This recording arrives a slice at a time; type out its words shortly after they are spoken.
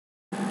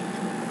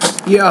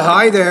Yeah,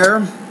 hi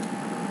there.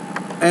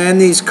 And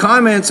these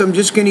comments, I'm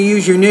just going to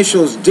use your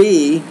initials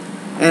D.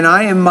 And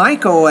I am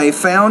Michael, a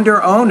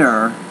founder,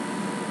 owner,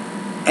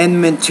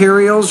 and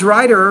materials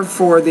writer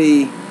for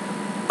the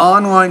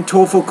online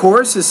TOEFL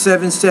course, a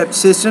 7-step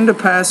system to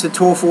pass the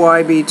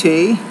TOEFL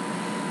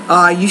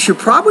IBT. You should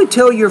probably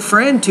tell your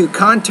friend to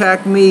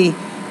contact me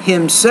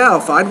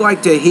himself. I'd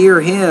like to hear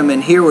him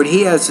and hear what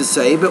he has to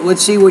say, but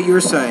let's see what you're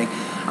saying.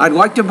 I'd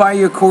like to buy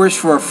your course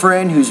for a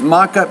friend whose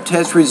mock-up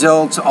test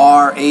results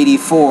are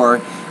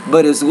 84,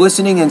 but his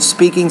listening and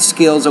speaking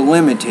skills are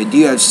limited. Do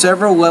you have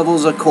several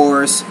levels of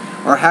course,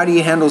 or how do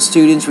you handle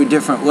students with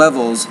different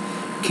levels?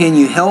 Can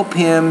you help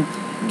him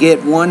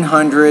get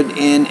 100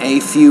 in a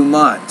few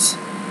months?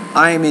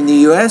 I am in the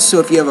U.S.,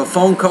 so if you have a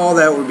phone call,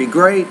 that would be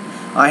great.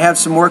 I have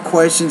some more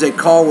questions. A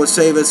call will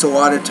save us a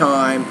lot of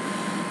time.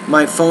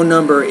 My phone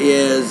number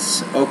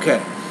is,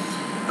 okay.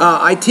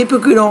 I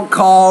typically don't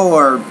call,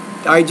 or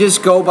I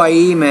just go by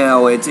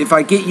email. If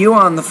I get you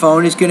on the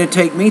phone, it's going to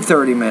take me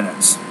 30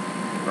 minutes,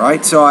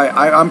 right? So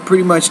I'm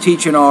pretty much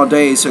teaching all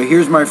day, so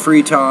here's my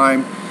free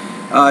time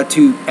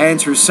to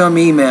answer some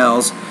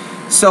emails.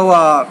 So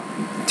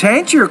to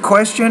answer your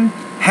question,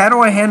 how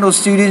do I handle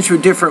students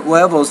with different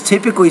levels?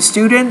 Typically,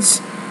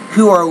 students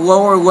who are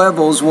lower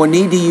levels will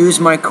need to use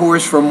my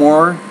course for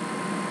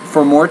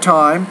more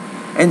time,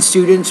 and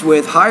students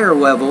with higher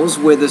levels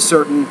with a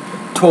certain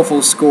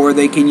TOEFL score,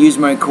 they can use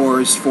my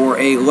course for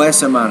a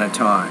less amount of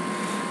time.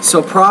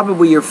 So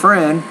probably your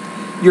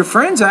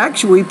friend's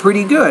actually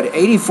pretty good.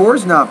 84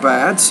 is not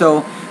bad.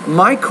 So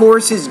my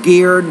course is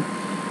geared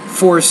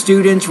for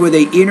students with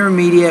an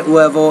intermediate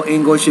level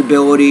English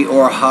ability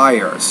or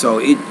higher. So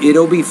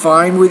it'll be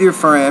fine with your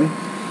friend.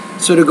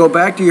 So to go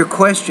back to your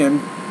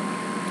question,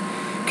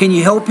 can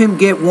you help him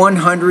get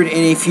 100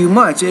 in a few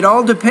months? It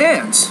all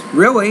depends,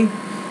 really.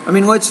 I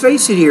mean, let's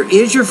face it here.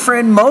 Is your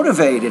friend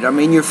motivated? I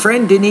mean, your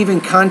friend didn't even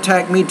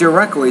contact me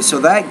directly, so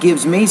that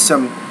gives me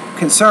some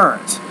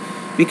concerns.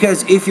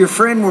 Because if your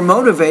friend were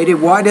motivated,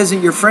 why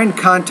doesn't your friend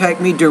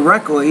contact me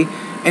directly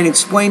and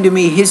explain to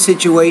me his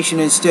situation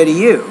instead of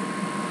you?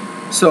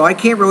 So I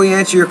can't really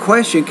answer your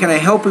question. Can I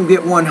help him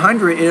get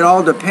 100? It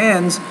all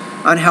depends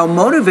on how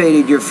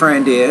motivated your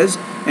friend is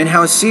and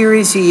how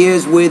serious he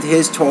is with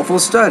his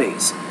TOEFL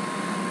studies.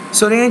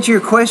 So to answer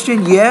your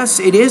question, yes,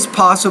 it is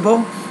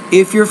possible.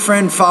 If your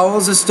friend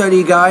follows a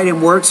study guide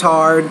and works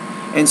hard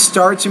and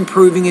starts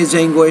improving his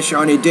English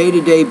on a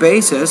day-to-day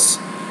basis,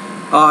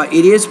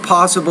 it is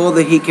possible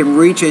that he can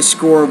reach a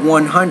score of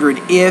 100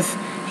 if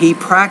he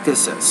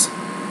practices.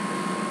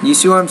 You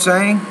see what I'm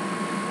saying?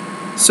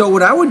 So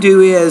what I would do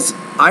is,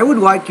 I would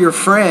like your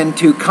friend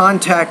to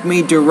contact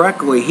me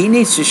directly. He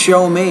needs to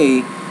show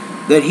me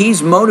that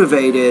he's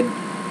motivated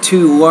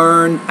to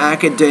learn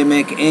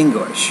academic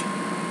English.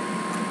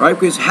 Right?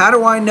 Because how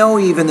do I know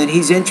even that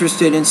he's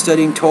interested in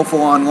studying TOEFL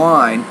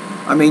online?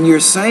 I mean,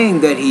 you're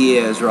saying that he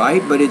is,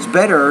 right? But it's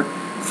better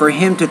for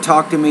him to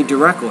talk to me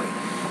directly.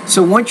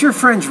 So once your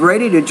friend's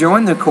ready to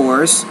join the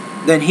course,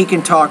 then he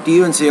can talk to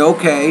you and say,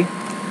 okay,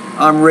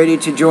 I'm ready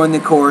to join the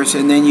course,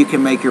 and then you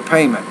can make your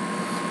payment.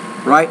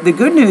 Right? The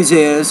good news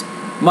is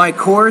my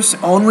course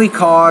only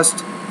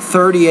costs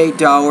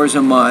 $38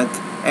 a month,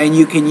 and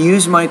you can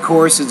use my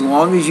course as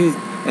long as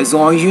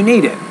you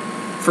need it.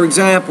 For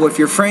example, if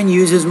your friend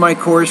uses my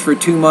course for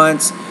 2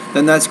 months,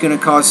 then that's going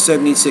to cost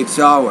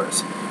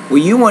 $76.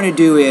 What you want to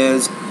do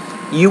is,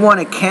 you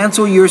want to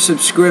cancel your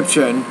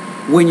subscription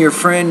when your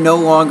friend no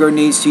longer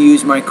needs to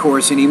use my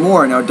course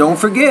anymore. Now, don't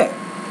forget,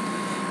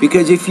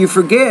 because if you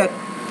forget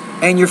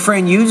and your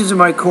friend uses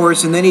my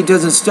course and then he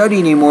doesn't study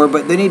anymore,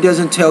 but then he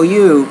doesn't tell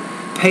you,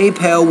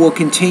 PayPal will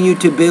continue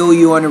to bill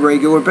you on a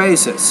regular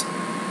basis.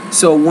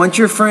 So once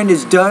your friend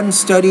is done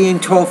studying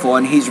TOEFL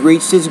and he's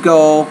reached his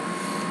goal,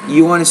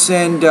 you want to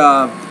send,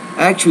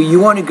 actually you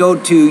want to go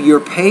to your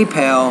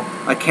PayPal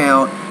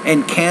account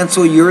and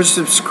cancel your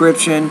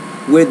subscription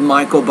with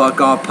Michael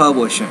Buckoff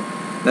Publishing.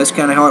 That's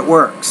kind of how it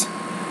works.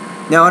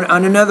 Now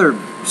on another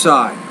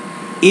side,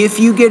 if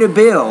you get a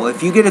bill,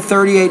 if you get a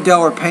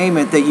 $38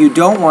 payment that you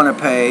don't want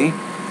to pay,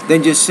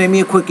 then just send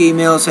me a quick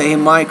email and say, hey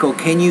Michael,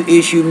 can you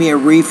issue me a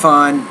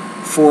refund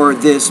for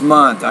this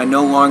month? I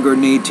no longer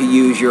need to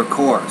use your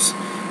course.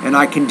 And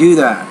I can do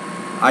that.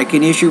 I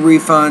can issue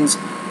refunds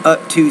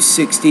up to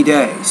 60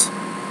 days,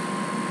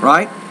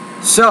 right?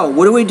 So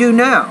what do we do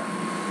now?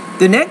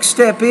 The next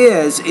step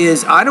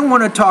is I don't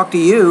want to talk to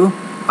you.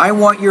 I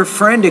want your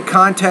friend to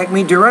contact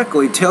me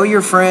directly. Tell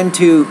your friend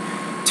to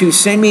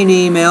send me an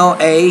email.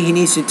 He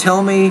needs to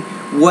tell me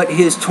what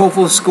his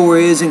TOEFL score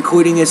is,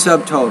 including his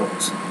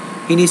subtotals.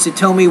 He needs to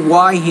tell me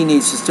why he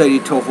needs to study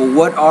TOEFL.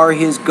 What are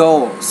his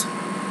goals,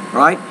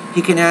 right?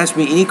 He can ask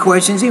me any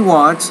questions he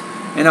wants,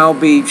 and I'll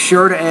be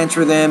sure to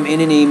answer them in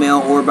an email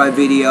or by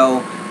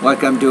video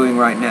like I'm doing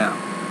right now.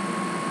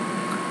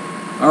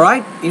 All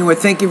right? Anyway,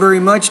 thank you very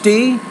much,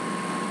 Dee.